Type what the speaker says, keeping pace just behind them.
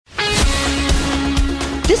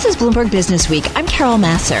This is Bloomberg Business Week. I'm Carol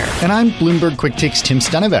Masser. And I'm Bloomberg Quick Takes Tim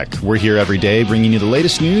Stunevec. We're here every day bringing you the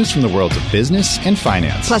latest news from the worlds of business and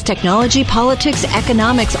finance. Plus technology, politics,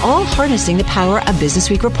 economics, all harnessing the power of Business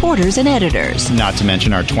Week reporters and editors. Not to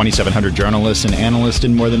mention our 2,700 journalists and analysts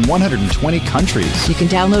in more than 120 countries. You can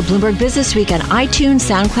download Bloomberg Business Week on iTunes,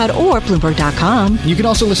 SoundCloud, or Bloomberg.com. You can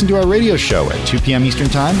also listen to our radio show at 2 p.m. Eastern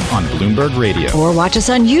Time on Bloomberg Radio. Or watch us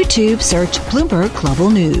on YouTube. Search Bloomberg Global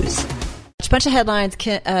News. A bunch of headlines,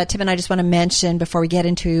 Tim and I just want to mention before we get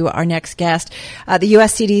into our next guest. The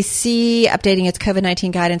U.S. CDC updating its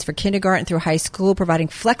COVID-19 guidance for kindergarten through high school, providing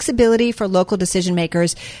flexibility for local decision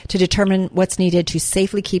makers to determine what's needed to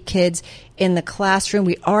safely keep kids in the classroom.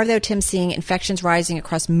 We are, though, Tim, seeing infections rising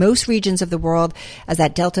across most regions of the world as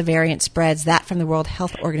that Delta variant spreads, that from the World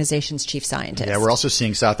Health Organization's chief scientist. Yeah, we're also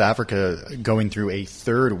seeing South Africa going through a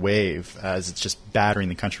third wave as it's just battering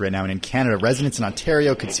the country right now. And in Canada, residents in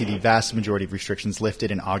Ontario could see the vast majority of restrictions lifted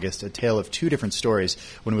in August, a tale of two different stories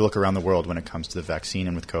when we look around the world when it comes to the vaccine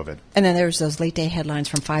and with COVID. And then there's those late day headlines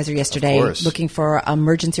from Pfizer yesterday looking for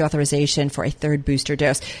emergency authorization for a third booster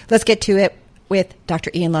dose. Let's get to it with Dr.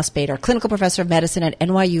 Ian Lustbader, clinical professor of medicine at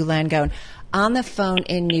NYU Langone, on the phone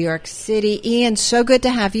in New York City. Ian, so good to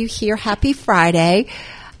have you here. Happy Friday.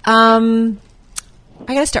 I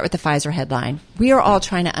got to start with the Pfizer headline. We are all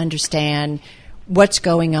trying to understand what's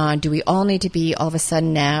going on. Do we all need to be all of a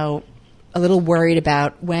sudden now a little worried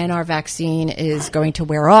about when our vaccine is going to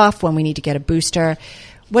wear off, when we need to get a booster?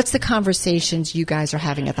 What's the conversations you guys are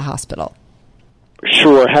having at the hospital?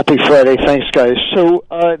 Sure. Happy Friday. Thanks, guys. So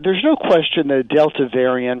there's no question the Delta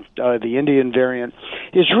variant, the Indian variant,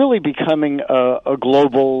 is really becoming a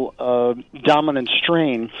global dominant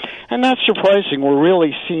strain. And not surprising. We're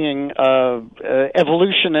really seeing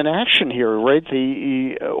evolution in action here, right?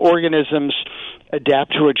 The organisms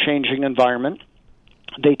adapt to a changing environment.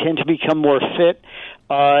 They tend to become more fit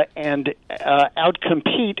and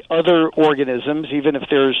outcompete other organisms, even if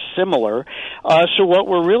they're similar. So what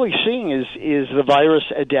we're really seeing is the virus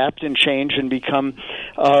adapt and change and become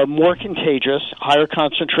more contagious, higher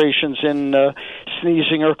concentrations in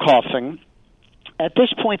sneezing or coughing. At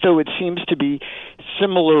this point, though, it seems to be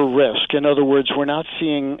similar risk. In other words, we're not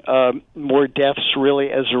seeing more deaths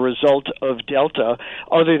really as a result of Delta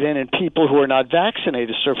other than in people who are not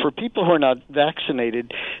vaccinated. So for people who are not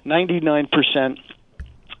vaccinated, 99%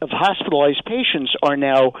 of hospitalized patients are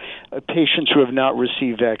now patients who have not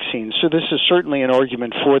received vaccines. So this is certainly an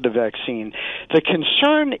argument for the vaccine. The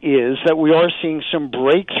concern is that we are seeing some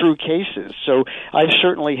breakthrough cases. So I've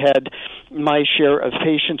certainly had my share of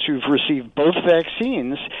patients who've received both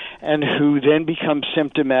vaccines and who then become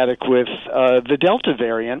symptomatic with the Delta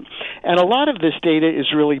variant. And a lot of this data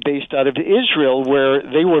is really based out of Israel, where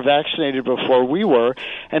they were vaccinated before we were,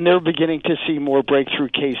 and they're beginning to see more breakthrough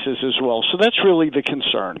cases as well. So that's really the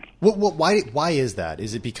concern. Why is that?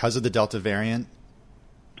 Is it because of the Delta variant?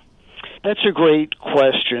 That's a great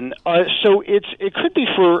question. So it could be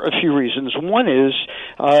for a few reasons. One is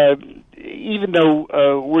even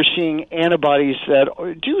though we're seeing antibodies that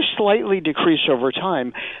do slightly decrease over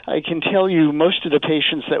time, I can tell you most of the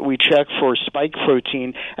patients that we check for spike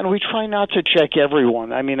protein, and we try not to check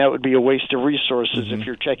everyone. I mean, that would be a waste of resources if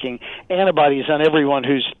you're checking antibodies on everyone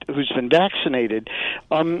who's been vaccinated.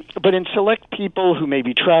 But in select people who may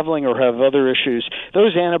be traveling or have other issues,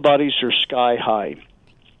 those antibodies are sky high.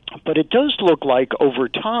 But it does look like over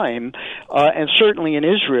time, and certainly in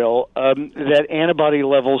Israel, that antibody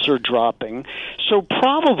levels are dropping. So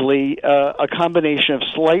probably a combination of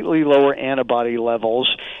slightly lower antibody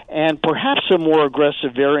levels and perhaps a more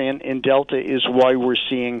aggressive variant in Delta is why we're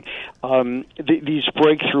seeing these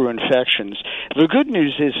breakthrough infections. The good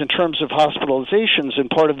news is in terms of hospitalizations, and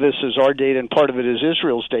part of this is our data and part of it is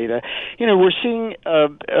Israel's data, we're seeing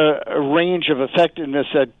a range of effectiveness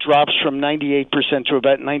that drops from 98% to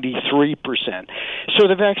about 93%. So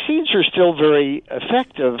the vaccines are still very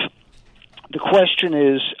effective. The question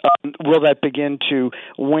is, will that begin to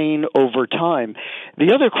wane over time?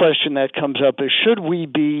 The other question that comes up is, should we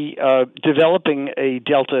be developing a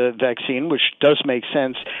Delta vaccine, which does make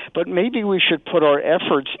sense, but maybe we should put our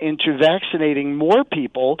efforts into vaccinating more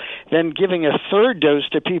people than giving a third dose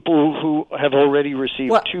to people who have already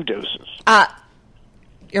received 2 doses?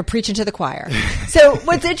 You're preaching to the choir. So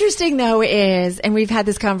what's interesting, though, is, and we've had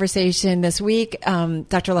this conversation this week,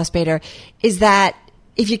 Dr. Lustbader, is that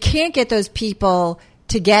if you can't get those people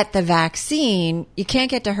to get the vaccine, you can't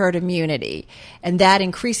get to herd immunity. And that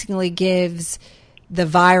increasingly gives the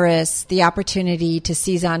virus the opportunity to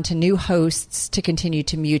seize on to new hosts to continue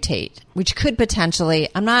to mutate, which could potentially,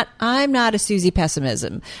 I'm not a Susie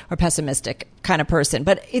pessimistic kind of person,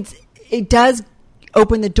 but it does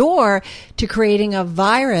open the door to creating a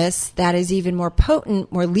virus that is even more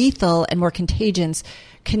potent, more lethal, and more contagious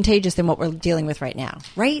than what we're dealing with right now,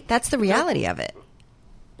 right? That's the reality of it.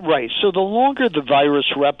 Right. So the longer the virus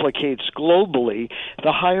replicates globally,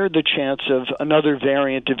 the higher the chance of another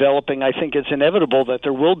variant developing. I think it's inevitable that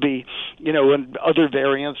there will be, other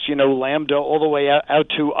variants, Lambda all the way out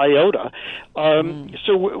to Iota.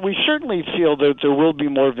 So we certainly feel that there will be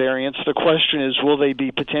more variants. The question is, will they be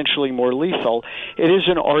potentially more lethal? It is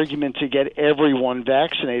an argument to get everyone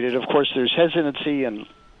vaccinated. Of course, there's hesitancy, and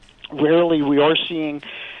rarely we are seeing,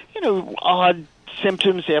 odd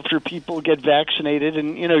symptoms after people get vaccinated,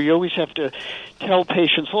 and you always have to tell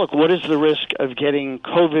patients, look, what is the risk of getting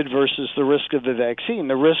COVID versus the risk of the vaccine?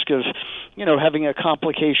 The risk of having a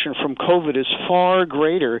complication from COVID is far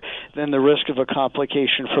greater than the risk of a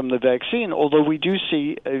complication from the vaccine, although we do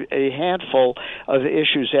see a handful of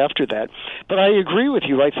issues after that. But I agree with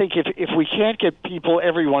you. I think if we can't get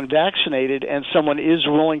everyone vaccinated, and someone is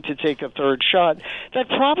willing to take a third shot, that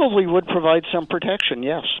probably would provide some protection,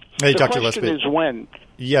 yes. Hey, the Dr. question Lustbader. is when.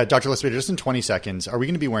 Yeah, Dr. Lustbader, just in 20 seconds, are we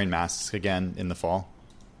going to be wearing masks again in the fall?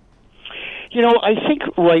 I think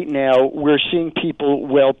right now we're seeing people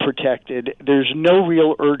well protected. There's no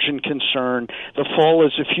real urgent concern. The fall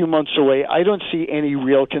is a few months away. I don't see any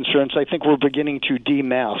real concerns. I think we're beginning to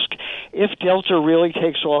demask. If Delta really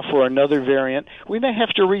takes off or another variant, we may have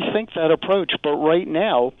to rethink that approach. But right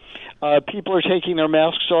now, people are taking their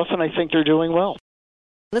masks off, and I think they're doing well.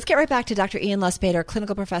 Let's get right back to Dr. Ian Lustbader,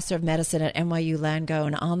 clinical professor of medicine at NYU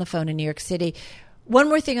Langone, on the phone in New York City. One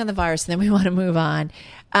more thing on the virus, and then we want to move on.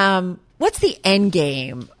 What's the end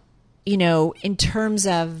game, in terms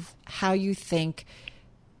of how you think,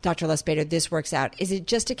 Dr. Lustbader, this works out? Is it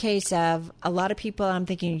just a case of a lot of people, I'm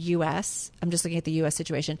thinking U.S., I'm just looking at the U.S.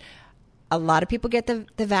 situation, a lot of people get the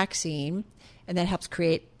vaccine, and that helps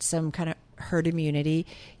create some kind of herd immunity.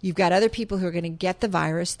 You've got other people who are going to get the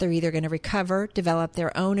virus. They're either going to recover, develop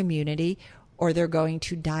their own immunity, or they're going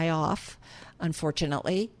to die off,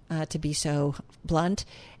 unfortunately, to be so blunt.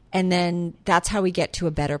 And then that's how we get to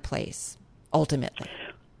a better place, ultimately.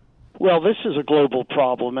 Well, this is a global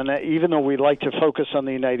problem, and even though we like to focus on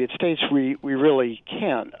the United States, we really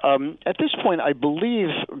can't. At this point, I believe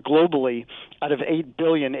globally, out of 8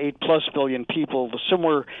 plus billion people,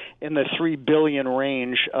 somewhere in the 3 billion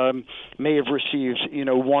range may have received,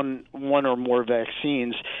 one or more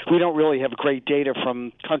vaccines. We don't really have great data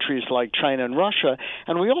from countries like China and Russia,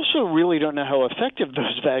 and we also really don't know how effective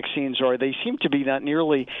those vaccines are. They seem to be not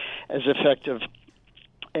nearly as effective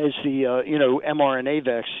as the mRNA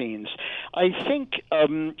vaccines. I think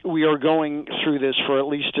we are going through this for at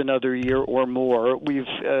least another year or more. We've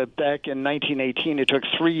back in 1918, it took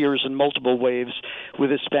 3 years and multiple waves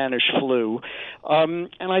with the Spanish flu, and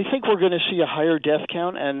I think we're going to see a higher death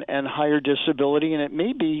count and higher disability, and it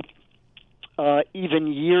may be even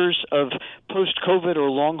years of post-COVID or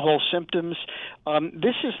long-haul symptoms.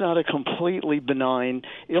 This is not a completely benign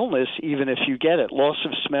illness, even if you get it. Loss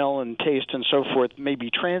of smell and taste and so forth may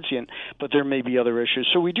be transient, but there may be other issues.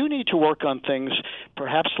 So we do need to work on things,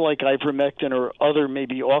 perhaps like ivermectin or other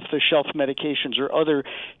maybe off-the-shelf medications or other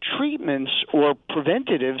treatments or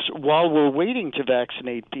preventatives while we're waiting to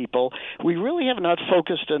vaccinate people. We really have not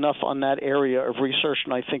focused enough on that area of research,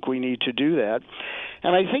 and I think we need to do that.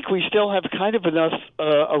 And I think we still have kind of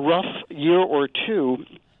a rough year or two.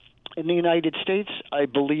 In the United States, I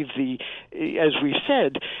believe as we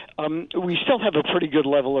said, we still have a pretty good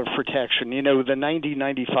level of protection, the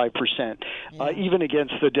 90-95%, even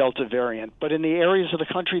against the Delta variant. But in the areas of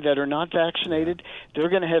the country that are not vaccinated, they're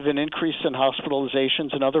going to have an increase in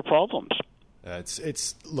hospitalizations and other problems.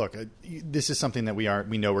 Look, this is something that we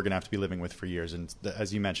know we're going to have to be living with for years. And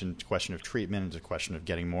as you mentioned, it's a question of treatment. It's a question of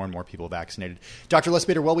getting more and more people vaccinated. Dr.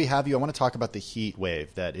 Lustbader, while we have you, I want to talk about the heat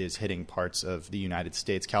wave that is hitting parts of the United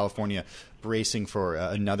States. California bracing for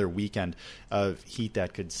another weekend of heat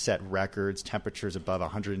that could set records, temperatures above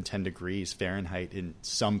 110 degrees Fahrenheit in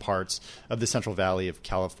some parts of the Central Valley of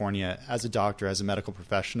California. As a doctor, as a medical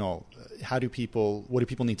professional, what do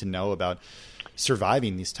people need to know about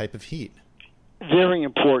surviving these type of heat? Very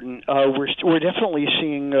important. We're definitely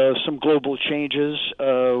seeing some global changes.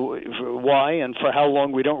 Why and for how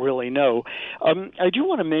long, we don't really know. I do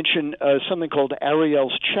want to mention something called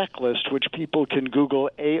Ariel's Checklist, which people can Google,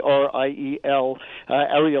 ARIEL,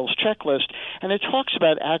 Ariel's Checklist, and it talks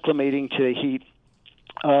about acclimating to the heat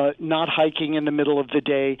not hiking in the middle of the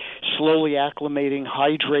day, slowly acclimating,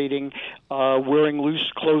 hydrating, wearing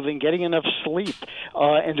loose clothing, getting enough sleep,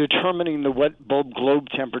 and determining the wet bulb globe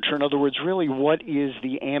temperature. In other words, really what is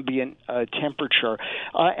the ambient temperature.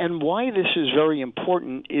 And why this is very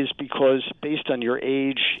important is because based on your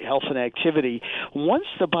age, health, and activity, once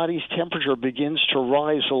the body's temperature begins to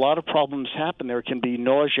rise, a lot of problems happen. There can be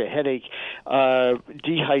nausea, headache,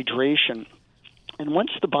 dehydration. And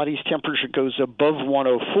once the body's temperature goes above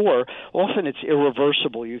 104, often it's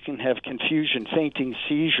irreversible. You can have confusion, fainting,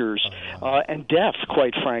 seizures, and death,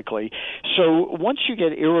 quite frankly. So once you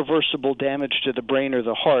get irreversible damage to the brain or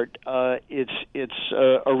the heart, it's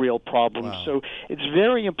a real problem. Wow. So it's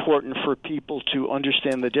very important for people to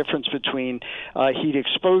understand the difference between heat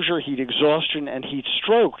exposure, heat exhaustion, and heat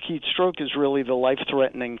stroke. Heat stroke is really the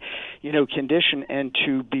life-threatening, condition, and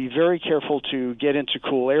to be very careful to get into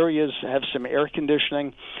cool areas, have some air conditioning,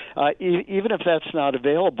 even if that's not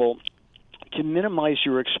available, to minimize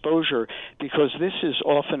your exposure, because this is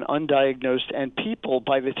often undiagnosed, and people,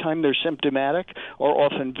 by the time they're symptomatic, are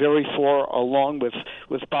often very far along with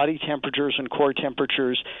body temperatures and core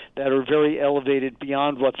temperatures that are very elevated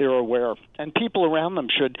beyond what they're aware. And people around them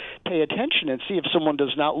should pay attention and see if someone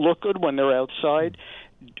does not look good when they're outside.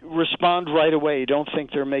 Respond right away. Don't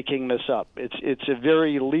think they're making this up. It's a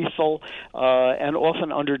very lethal and often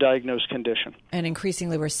underdiagnosed condition. And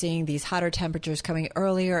increasingly, we're seeing these hotter temperatures coming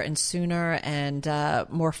earlier and sooner and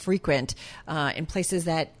more frequent in places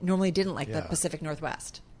that normally didn't, like the Pacific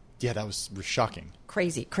Northwest. Yeah, that was shocking.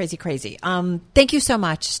 Crazy. Thank you so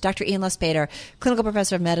much, Dr. Ian Lustbader, clinical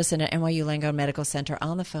professor of medicine at NYU Langone Medical Center,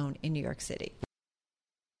 on the phone in New York City.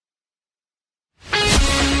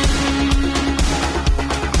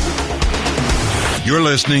 You're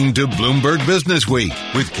listening to Bloomberg Business Week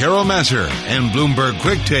with Carol Massar and Bloomberg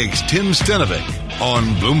Quick Takes Tim Stenovic on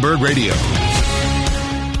Bloomberg Radio.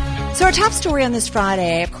 So our top story on this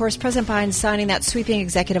Friday, of course, President Biden signing that sweeping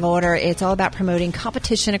executive order. It's all about promoting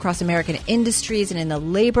competition across American industries and in the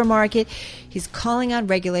labor market. He's calling on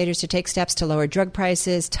regulators to take steps to lower drug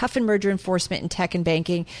prices, toughen merger enforcement in tech and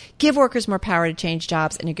banking, give workers more power to change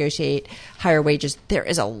jobs, and negotiate higher wages. There are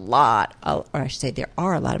a lot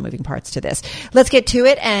of moving parts to this. Let's get to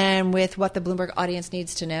it, and with what the Bloomberg audience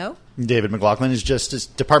needs to know. David McLaughlin is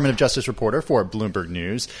Department of Justice reporter for Bloomberg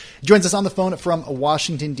News. He joins us on the phone from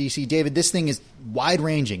Washington, D.C. David, this thing is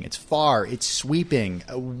wide-ranging. It's far. It's sweeping.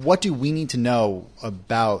 What do we need to know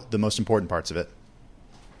about the most important parts of it?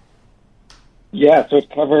 Yeah, so it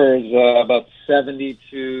covers about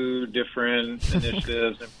 72 different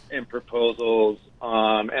initiatives and proposals.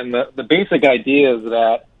 And the basic idea is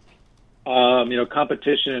that,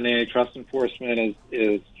 competition and antitrust enforcement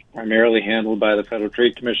is primarily handled by the Federal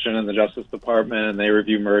Trade Commission and the Justice Department, and they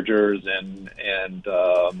review mergers and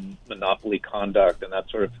monopoly conduct and that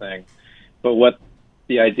sort of thing. But what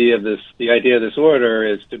the idea of this order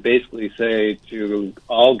is to basically say to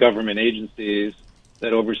all government agencies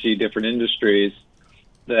that oversee different industries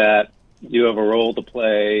that you have a role to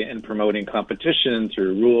play in promoting competition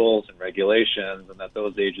through rules and regulations, and that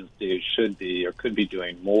those agencies should be or could be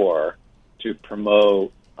doing more to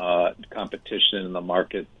promote competition in the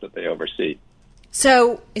markets that they oversee.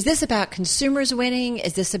 So is this about consumers winning?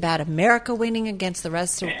 Is this about America winning against the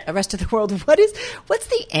rest of the world? What's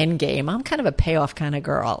the end game? I'm kind of a payoff kind of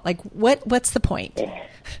girl. Like, what's the point?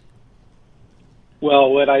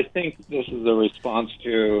 Well, what I think this is a response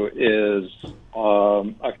to is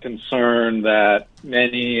a concern that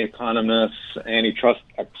many economists, antitrust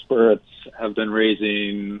experts have been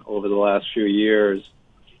raising over the last few years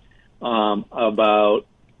about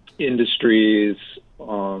industries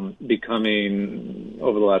becoming,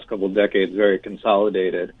 over the last couple of decades, very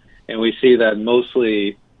consolidated. And we see that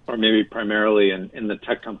mostly, or maybe primarily in the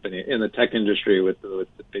tech industry with the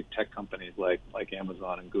big tech companies like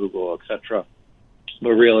Amazon and Google, et cetera.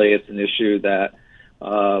 But really, it's an issue that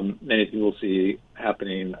many people see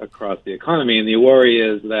happening across the economy. And the worry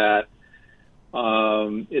is that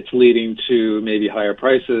it's leading to maybe higher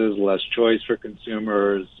prices, less choice for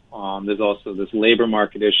consumers. There's also this labor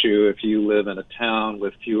market issue. If you live in a town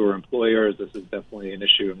with fewer employers, this is definitely an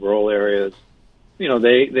issue in rural areas.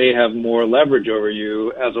 They have more leverage over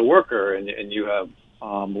you as a worker, and you have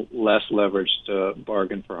less leverage to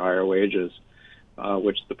bargain for higher wages,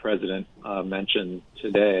 which the president mentioned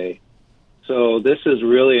today. So this is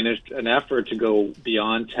really an effort to go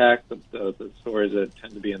beyond tech, the stories that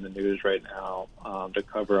tend to be in the news right now, to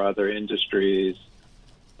cover other industries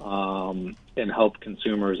and help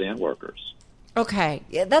consumers and workers. Okay.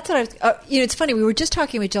 Yeah, that's what I was, it's funny. We were just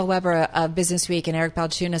talking with Jill Weber of Business Week and Eric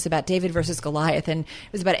Balchunas about David versus Goliath, and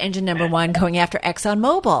it was about engine number one going after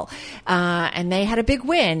ExxonMobil. And they had a big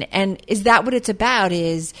win. And is that what it's about,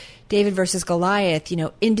 is David versus Goliath,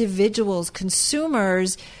 individuals,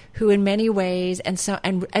 consumers who in many ways, and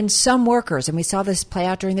some workers, and we saw this play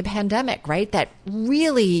out during the pandemic, right, that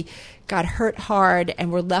really got hurt hard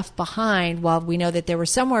and were left behind, while we know that there were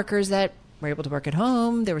some workers that were able to work at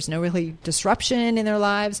home. There was no really disruption in their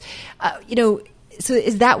lives. So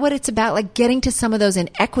is that what it's about, like getting to some of those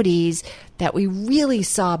inequities that we really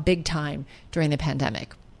saw big time during the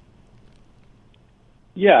pandemic?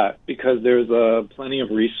 Yeah, because there's plenty of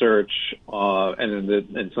research,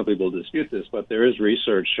 and some people dispute this, but there is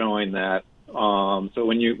research showing that. So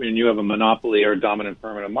when you have a monopoly or a dominant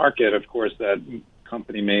firm in a market, of course that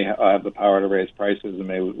company may have the power to raise prices and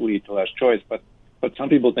may lead to less choice, but some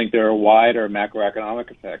people think there are wider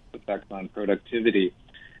macroeconomic effects on productivity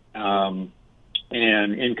and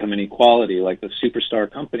income inequality. Like the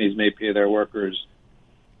superstar companies may pay their workers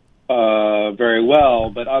very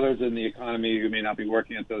well, but others in the economy who may not be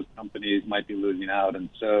working at those companies might be losing out. And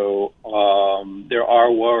so there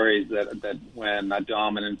are worries that when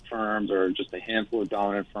dominant firms or just a handful of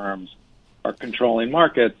dominant firms are controlling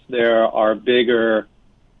markets, there are bigger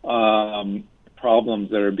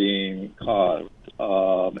problems that are being caused.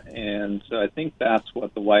 And so I think that's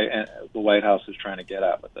what the White House is trying to get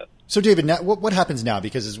at with it. So, David, now, what happens now?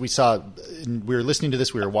 Because as we saw, we were listening to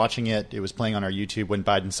this, we were watching it. It was playing on our YouTube when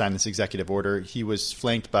Biden signed this executive order. He was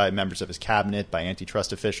flanked by members of his cabinet, by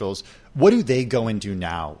antitrust officials. What do they go and do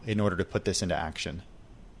now in order to put this into action?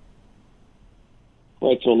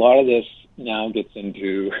 Right. So a lot of this now gets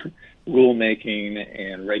into rulemaking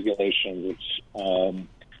and regulations, which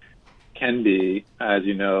can be, as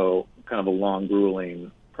you know, kind of a long,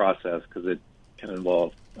 grueling process because it can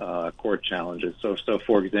involve court challenges. So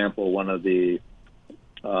for example, one of the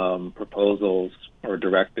proposals or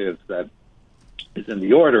directives that is in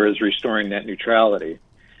the order is restoring net neutrality,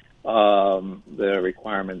 the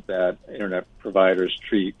requirement that internet providers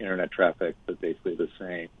treat internet traffic as basically the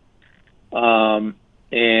same.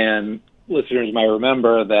 And listeners might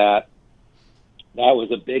remember that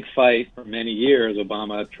was a big fight for many years. The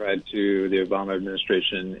Obama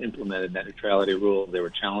administration implemented net neutrality rules. They were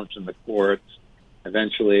challenged in the courts,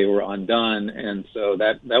 eventually were undone, and so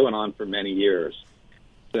that went on for many years.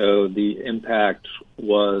 So the impact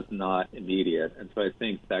was not immediate. And so I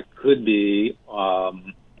think that could be, I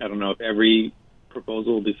don't know if every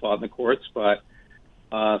proposal will be fought in the courts, but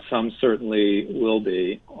some certainly will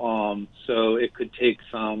be. So it could take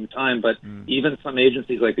some time, but even some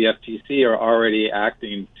agencies like the FTC are already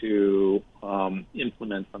acting to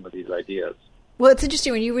implement some of these ideas. Well, it's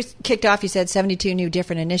interesting. When you were kicked off, you said 72 new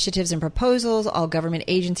different initiatives and proposals, all government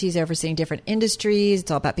agencies overseeing different industries. It's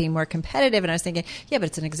all about being more competitive. And I was thinking, yeah, but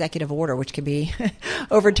it's an executive order, which can be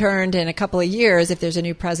overturned in a couple of years if there's a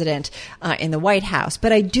new president in the White House.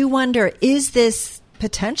 But I do wonder, is this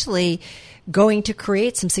potentially going to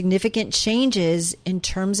create some significant changes in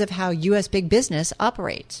terms of how U.S. big business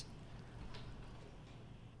operates?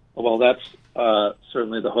 Well, that's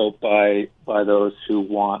certainly the hope by those who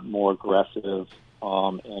want more aggressive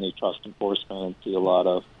antitrust enforcement and see a lot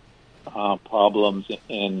of problems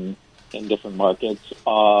in different markets.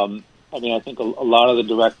 I mean, I think a lot of the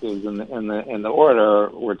directives in the order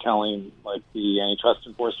were telling, like, the antitrust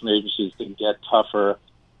enforcement agencies to get tougher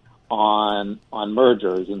on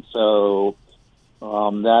mergers, and so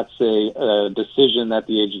that's a decision that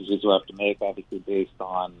the agencies will have to make, obviously based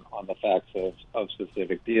on the facts of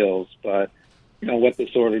specific deals. But what this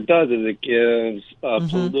order does is it gives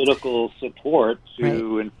political support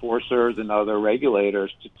to enforcers and other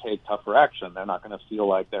regulators to take tougher action. They're not going to feel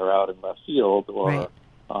like they're out in left field or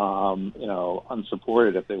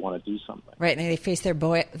unsupported if they want to do something. Right, and they face their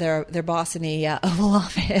boss in the Oval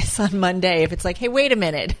Office on Monday. If it's like, hey, wait a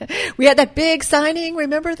minute, we had that big signing,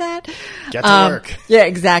 remember that? Get to work. Yeah,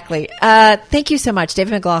 exactly. Thank you so much,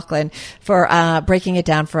 David McLaughlin, for breaking it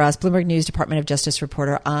down for us. Bloomberg News Department of Justice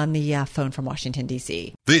reporter on the phone from Washington,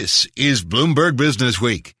 D.C. This is Bloomberg Business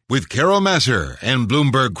Week with Carol Massar and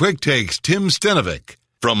Bloomberg Quick Takes Tim Stenovic.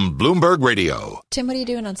 From Bloomberg Radio. Tim, what are you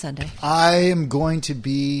doing on Sunday? I am going to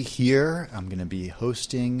be here. I'm going to be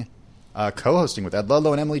co-hosting with Ed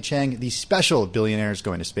Ludlow and Emily Chang, the special Billionaires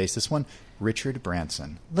Going to Space. This one, Richard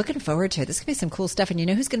Branson. Looking forward to it. This could be some cool stuff. And you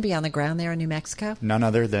know who's going to be on the ground there in New Mexico? None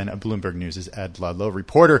other than Bloomberg News' Ed Ludlow,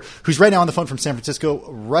 reporter, who's right now on the phone from San Francisco,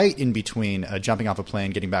 right in between jumping off a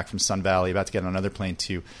plane, getting back from Sun Valley, about to get on another plane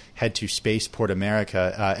to head to Spaceport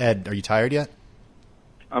America. Ed, are you tired yet?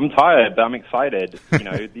 I'm tired, but I'm excited.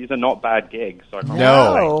 These are not bad gigs. So I can't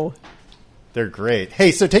No. They're great.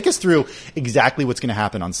 Hey, so take us through exactly what's going to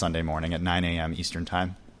happen on Sunday morning at 9 a.m. Eastern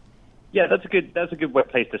Time. Yeah, that's a good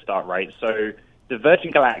place to start, right? So the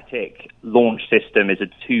Virgin Galactic launch system is a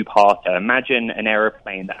two-parter. Imagine an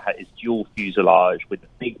aeroplane that is dual fuselage with a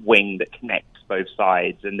big wing that connects both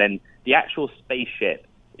sides, and then the actual spaceship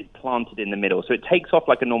is planted in the middle. So it takes off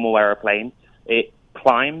like a normal aeroplane. It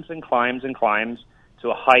climbs and climbs and climbs to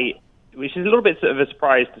a height, which is a little bit sort of a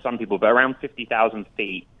surprise to some people, but around 50,000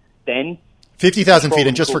 feet. Then 50,000 feet,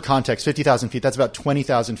 and just for context, 50,000 feet, that's about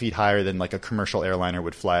 20,000 feet higher than like a commercial airliner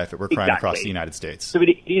would fly if it were flying across the United States. So it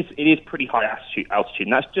is pretty high altitude,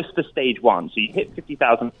 and that's just for stage one. So you hit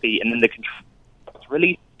 50,000 feet, and then the controls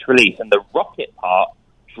release, and the rocket part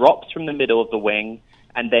drops from the middle of the wing,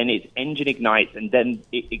 and then its engine ignites, and then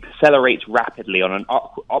it accelerates rapidly on an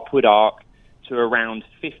upward arc to around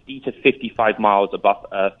 50 to 55 miles above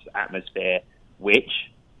Earth's atmosphere, which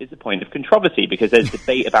is the point of controversy because there's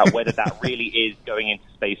debate about whether that really is going into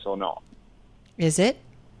space or not. Is it?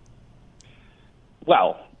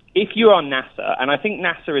 Well, if you're on NASA, and I think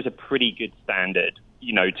NASA is a pretty good standard,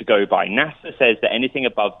 to go by. NASA says that anything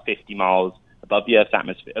above 50 miles above the Earth's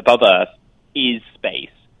atmosphere, above Earth, is space.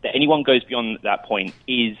 That anyone goes beyond that point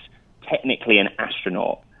is technically an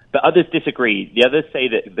astronaut. But others disagree. The others say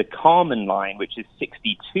that the Kármán line, which is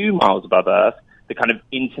 62 miles above Earth, the kind of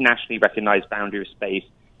internationally recognized boundary of space,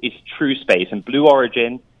 is true space. And Blue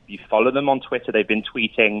Origin, if you follow them on Twitter, they've been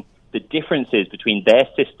tweeting the differences between their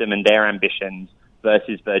system and their ambitions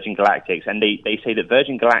versus Virgin Galactic's. And they say that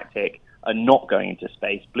Virgin Galactic are not going into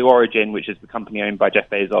space. Blue Origin, which is the company owned by Jeff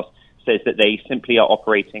Bezos, says that they simply are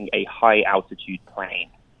operating a high-altitude plane.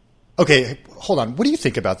 Okay, hold on. What do you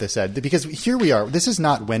think about this, Ed? Because here we are. This is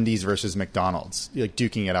not Wendy's versus McDonald's, like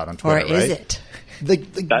duking it out on Twitter, or is right? it?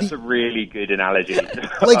 That's a really good analogy.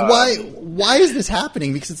 Why is this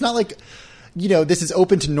happening? Because it's not like, this is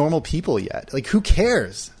open to normal people yet. Like, who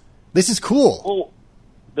cares? This is cool. Well,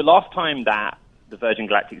 the last time that the Virgin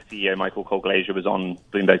Galactic CEO, Michael Cole-Glazier, was on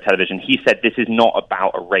Bloomberg Television, he said this is not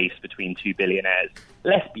about a race between two billionaires.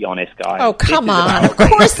 Let's be honest, guys. Oh, come on. Of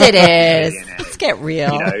course it is. Let's get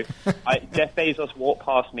real. Jeff Bezos walked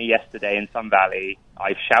past me yesterday in Sun Valley.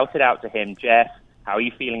 I shouted out to him, Jeff, how are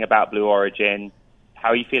you feeling about Blue Origin? How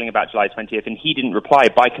are you feeling about July 20th? And he didn't reply.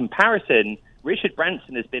 By comparison, Richard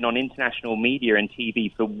Branson has been on international media and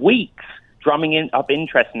TV for weeks, drumming up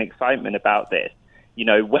interest and excitement about this.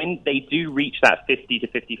 When they do reach that 50 to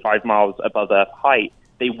 55 miles above Earth height,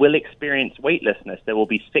 they will experience weightlessness. There will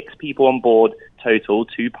be 6 people on board total,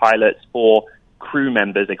 2 pilots, 4 crew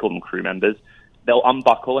members. They call them crew members. They'll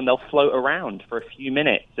unbuckle and they'll float around for a few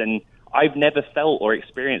minutes. And I've never felt or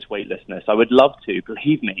experienced weightlessness. I would love to,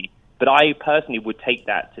 believe me. But I personally would take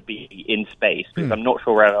that to be in space because I'm not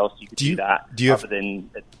sure where else you could do that. Do you have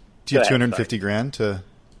 $250,000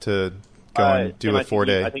 to go and do a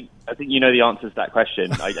 4-day? I think you know the answer to that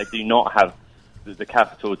question. I do not have the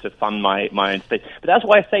capital to fund my own space. But that's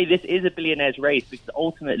why I say this is a billionaire's race because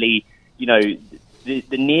ultimately, the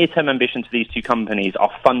near-term ambitions for these two companies are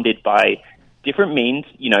funded by different means.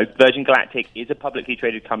 Virgin Galactic is a publicly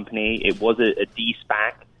traded company. It was a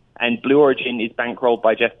de-SPAC. And Blue Origin is bankrolled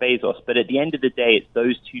by Jeff Bezos. But at the end of the day, it's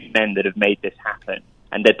those two men that have made this happen.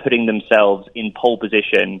 And they're putting themselves in pole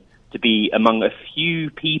position to be among a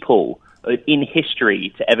few people in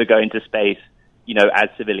history to ever go into space, as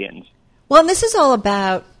civilians. Well, and this is all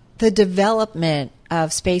about the development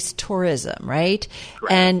of space tourism, right?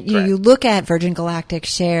 Correct. And you look at Virgin Galactic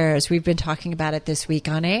shares. We've been talking about it this week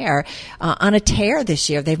on air. On a tear this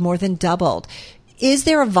year, they've more than doubled. Is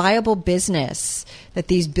there a viable business that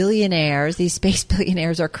these billionaires, these space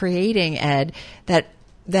billionaires are creating, Ed, that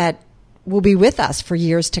will be with us for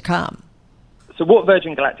years to come? So what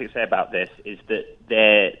Virgin Galactic say about this is that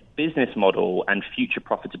their business model and future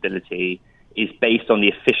profitability is based on the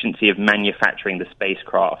efficiency of manufacturing the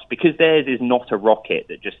spacecraft. Because theirs is not a rocket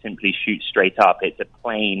that just simply shoots straight up. It's a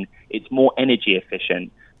plane. It's more energy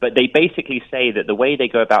efficient. But they basically say that the way they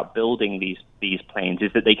go about building these planes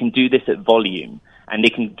is that they can do this at volume and they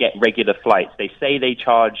can get regular flights. They say they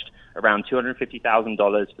charged around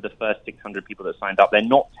 $250,000 for the first 600 people that signed up. They're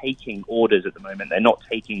not taking orders at the moment. They're not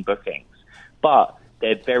taking bookings. But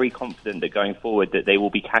they're very confident that going forward that they will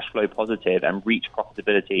be cash flow positive and reach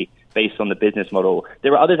profitability based on the business model.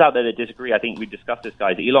 There are others out there that disagree. I think we've discussed this,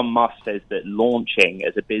 guys. Elon Musk says that launching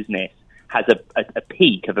as a business has a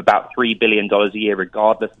peak of about $3 billion a year,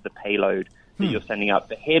 regardless of the payload that you're sending up.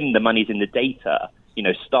 For him, the money's in the data,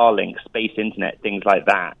 Starlink, space internet, things like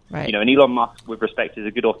that. Right. And Elon Musk, with respect, is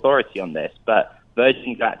a good authority on this. But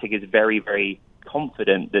Virgin Galactic is very, very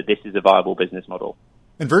confident that this is a viable business model.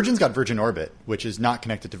 And Virgin's got Virgin Orbit, which is not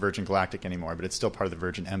connected to Virgin Galactic anymore, but it's still part of the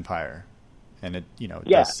Virgin Empire. and it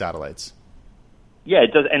does satellites. Yeah,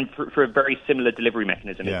 it does, and for a very similar delivery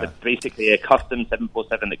mechanism. Yeah. It's basically a custom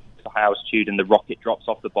 747 that goes to high altitude, and the rocket drops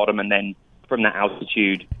off the bottom, and then from that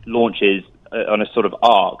altitude launches on a sort of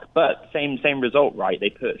arc. But same result, right?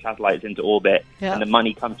 They put satellites into orbit, and the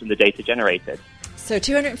money comes from the data generated. So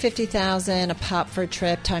 $250,000 a pop for a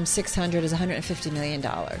trip times 600 is $150 million.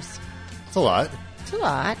 It's a lot. It's a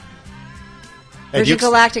lot. Virgin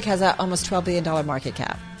Galactic has an almost $12 billion market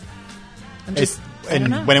cap.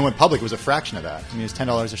 And when it went public, it was a fraction of that. I mean, it was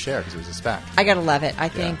 $10 a share because it was a SPAC. I got to love it. I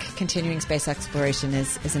think continuing space exploration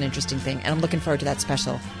is an interesting thing, and I'm looking forward to that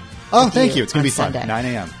special. Oh, thank you. It's going to be fun. Sunday. 9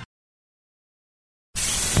 a.m.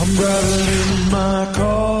 I'm driving in my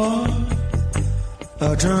car.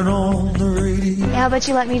 I turn on the radio. How about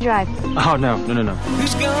you let me drive? Oh, no.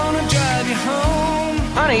 Who's gonna drive you home?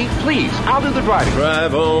 Honey, please, I'll do the driving.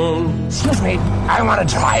 Drive on. Excuse me, I want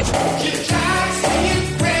to drive.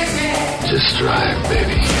 Just drive,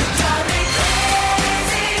 baby.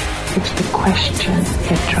 It's the question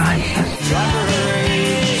that drives us. Drive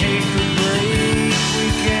away, take a break. We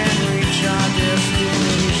can reach our destination.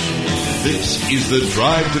 This is the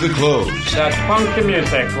Drive to the Close That funky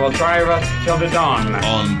music will drive us till the dawn.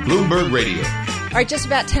 on Bloomberg Radio. All right, just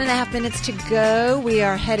about 10 and a half minutes to go. We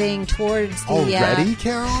are heading towards the... Already,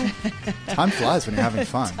 Carol? Time flies when you're having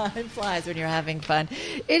fun. Time flies when you're having fun.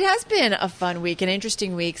 It has been a fun week, an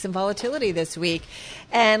interesting week, some volatility this week.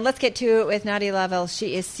 And let's get to it with Nadia Lavelle.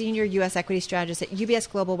 She is Senior U.S. Equity Strategist at UBS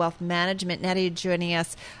Global Wealth Management. Nadia joining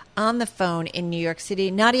us on the phone in New York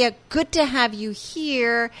City. Nadia, good to have you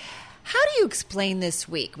here. How do you explain this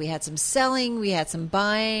week? We had some selling, we had some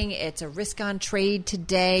buying. It's a risk-on trade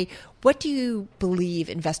today. What do you believe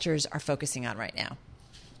investors are focusing on right now?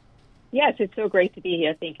 Yes, it's so great to be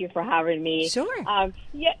here. Thank you for having me. Sure.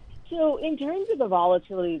 So in terms of the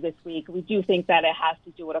volatility this week, we do think that it has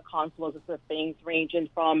to do with a confluence of things ranging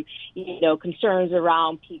from, concerns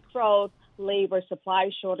around peak growth, labor supply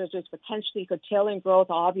shortages, potentially curtailing growth.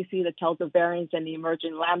 Obviously, the Delta variant and the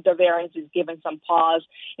emerging Lambda variant is giving some pause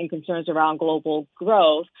and concerns around global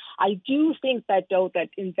growth. I do think that, though, that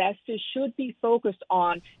investors should be focused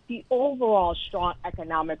on the overall strong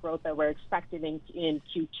economic growth that we're expecting in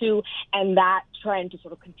Q2, and that trend to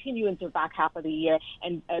sort of continue into the back half of the year,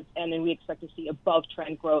 and then we expect to see above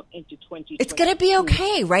trend growth into 2020. It's going to be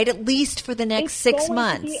okay, right? At least for the next 6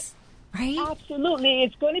 months. Right? Absolutely.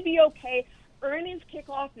 It's going to be okay. Earnings kick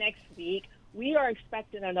off next week. We are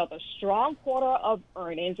expecting another strong quarter of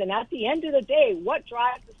earnings. And at the end of the day, what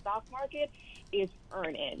drives the stock market is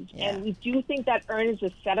earnings. Yeah. And we do think that earnings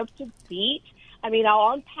is set up to beat. I mean,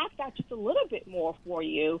 I'll unpack that just a little bit more for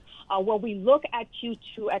you. When we look at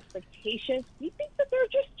Q2 expectations, we think that they're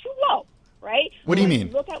just too low, right? What do you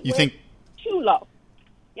mean? You think too low?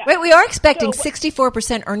 Yeah. Wait, we are expecting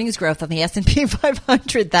 64% earnings growth on the S&P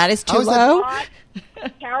 500. That is too low?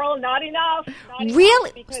 Carol, not enough.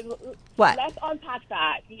 Really? Because what? Let's unpack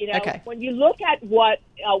that. Okay. When you look at what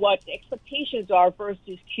the expectations are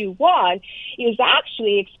versus Q1, is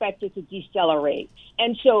actually expected to decelerate.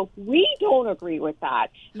 And so we don't agree with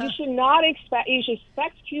that. You should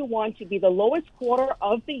expect Q1 to be the lowest quarter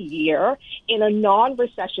of the year in a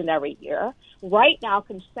non-recessionary year. Right now,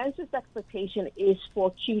 consensus expectation is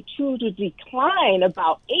for Q2 to decline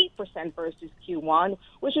about 8% versus Q1,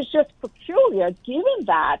 which is just peculiar given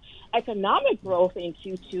that economic growth in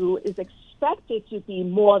Q2 is expected to be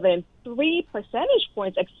more than 3 percentage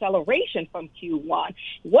points acceleration from Q1.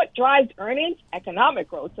 What drives earnings? Economic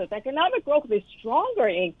growth. So if economic growth is stronger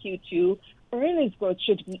in Q2, earnings growth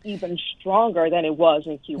should be even stronger than it was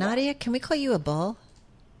in Q1. Nadia, can we call you a bull?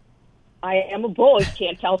 I am a bull. You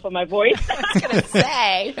can't tell from my voice. I was going to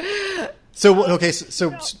say.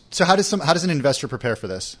 So how does an investor prepare for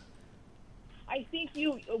this? I think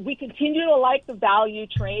we continue to like the value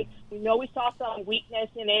trade. We know we saw some weakness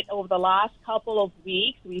in it over the last couple of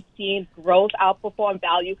weeks. We've seen growth outperform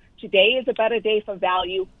value. Today is a better day for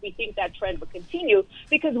value. We think that trend will continue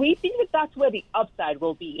because we think that that's where the upside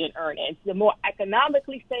will be in earnings. The more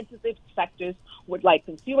economically sensitive sectors would like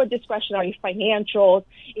consumer discretionary, financials,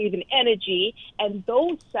 even energy, and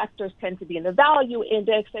those sectors tend to be in the value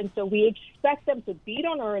index, and so we expect them to beat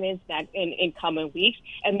on earnings in coming weeks,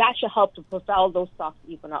 and that should help to propel those stocks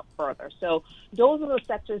even up further. So those are the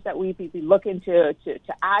sectors that we'd be looking to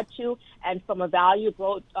add to, and from a value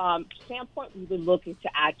growth standpoint, we've been looking to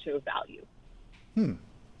add to value.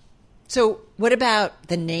 So what about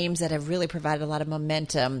the names that have really provided a lot of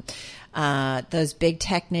momentum? Those big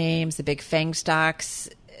tech names, the big FANG stocks,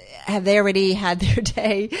 have they already had their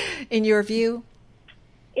day in your view?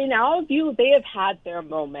 In our view, they have had their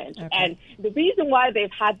moment. Okay. And the reason why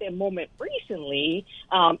they've had their moment recently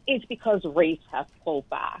is because rates have pulled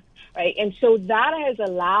back, right? And so that has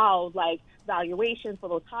allowed, like, valuation for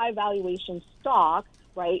those high valuation stocks,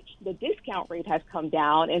 right? The discount rate has come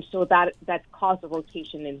down, and so that's caused a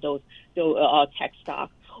rotation in those tech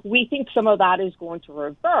stocks. We think some of that is going to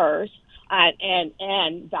reverse,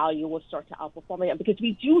 and value will start to outperform again, because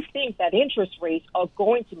we do think that interest rates are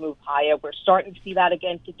going to move higher. We're starting to see that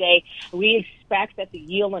again today. We expect that the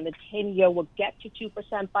yield on the 10-year will get to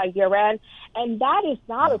 2% by year end, and that is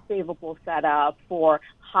not a favorable setup for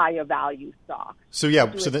higher value stocks. So yeah,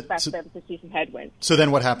 them to see some headwinds. So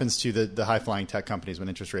then what happens to the high flying tech companies when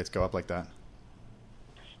interest rates go up like that?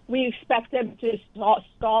 We expect them to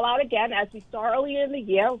stall out again as we saw earlier in the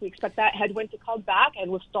year. We expect that headwind to come back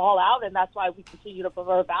and will stall out, and that's why we continue to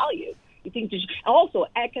prefer value. We think also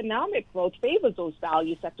economic growth favors those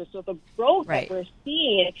value sectors. So the growth that we're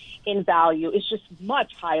seeing in value is just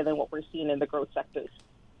much higher than what we're seeing in the growth sectors.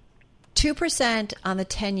 2% on the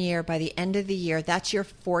 10-year by the end of the year. That's your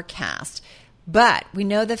forecast. But we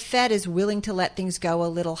know the Fed is willing to let things go a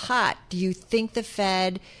little hot. Do you think the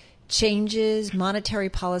Fed changes monetary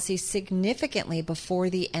policy significantly before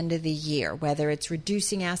the end of the year, whether it's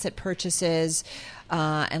reducing asset purchases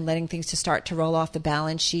and letting things to start to roll off the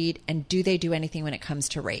balance sheet? And do they do anything when it comes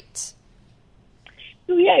to rates?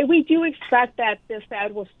 So, yeah, we do expect that the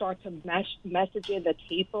Fed will start to message in the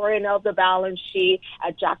tapering of the balance sheet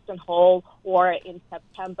at Jackson Hole or in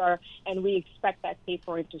September, and we expect that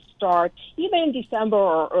tapering to start either in December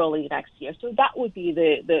or early next year. So that would be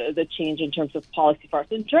the change in terms of policy for us.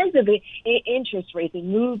 In terms of the interest rates and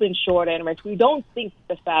move in short end rates, we don't think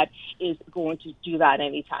the Fed is going to do that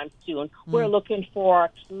anytime soon. We're looking for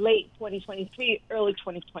late 2023, early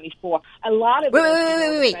 2024. A lot of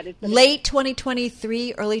wait. Late 2023,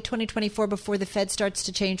 early 2024 before the Fed starts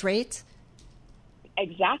to change rates?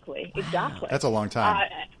 Exactly. That's a long time.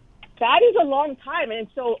 That is a long time, and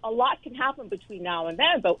so a lot can happen between now and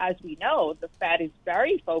then. But as we know, the Fed is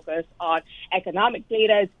very focused on economic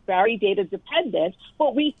data. It's very data dependent.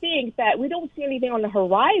 But we think that we don't see anything on the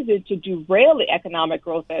horizon to derail the economic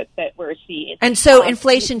growth that we're seeing. And so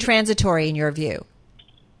inflation transitory in your view?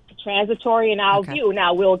 Transitory in our view.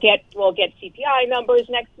 Now we'll get CPI numbers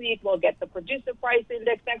next week. We'll get the producer price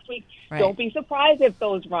index next week. Right. Don't be surprised if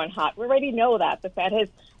those run hot. We already know that. The Fed has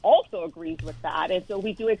also agreed with that, and so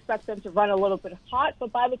we do expect them to run a little bit hot.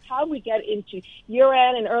 But by the time we get into year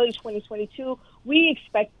end and early 2022, we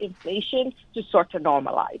expect inflation to start to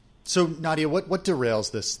normalize. So Nadia, what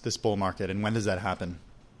derails this bull market, and when does that happen?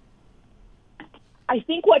 I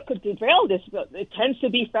think what could derail this, it tends to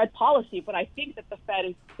be Fed policy, but I think that the Fed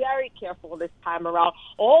is very careful this time around.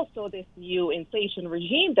 Also, this new inflation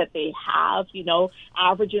regime that they have,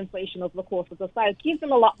 average inflation over the course of the cycle, gives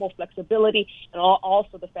them a lot more flexibility. And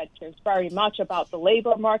also the Fed cares very much about the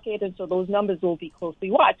labor market, and so those numbers will be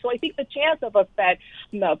closely watched. So I think the chance of a Fed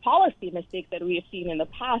policy mistake that we have seen in the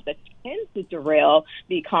past that tends to derail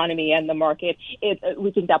the economy and the market,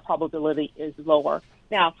 we think that probability is lower.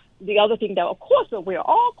 Now, the other thing that, of course, that we're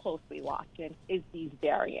all closely watching is these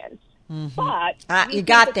variants. But you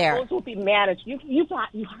got there. Those will be managed. You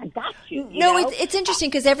got to. It's interesting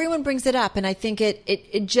because everyone brings it up, and I think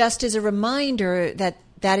it just is a reminder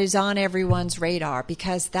that is on everyone's radar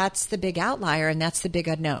because that's the big outlier and that's the big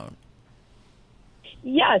unknown.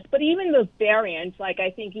 Yes, but even the variants, I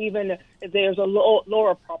think even there's a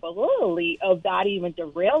lower probability of that even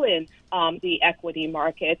derailing the equity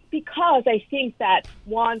markets because I think that,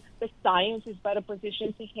 one, the science is better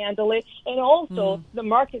positioned to handle it, and also the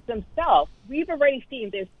markets themselves. We've already seen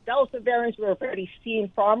this Delta variant. We've already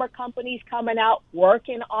seen pharma companies coming out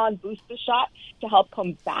working on booster shots to help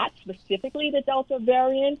combat specifically the Delta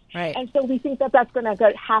variant. Right. And so we think that that's going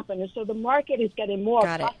to happen. And so the market is getting more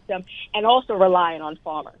accustomed and also relying on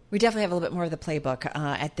farmers. We definitely have a little bit more of the playbook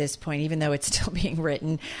at this point, even though it's still being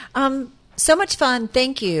written. So much fun.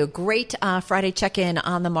 Thank you. Great Friday check-in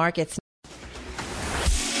on the markets.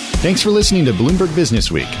 Thanks for listening to Bloomberg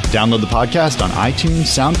Business Week. Download the podcast on iTunes,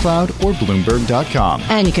 SoundCloud, or Bloomberg.com.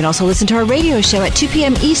 And you can also listen to our radio show at 2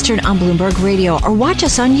 p.m. Eastern on Bloomberg Radio or watch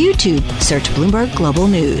us on YouTube. Search Bloomberg Global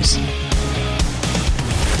News.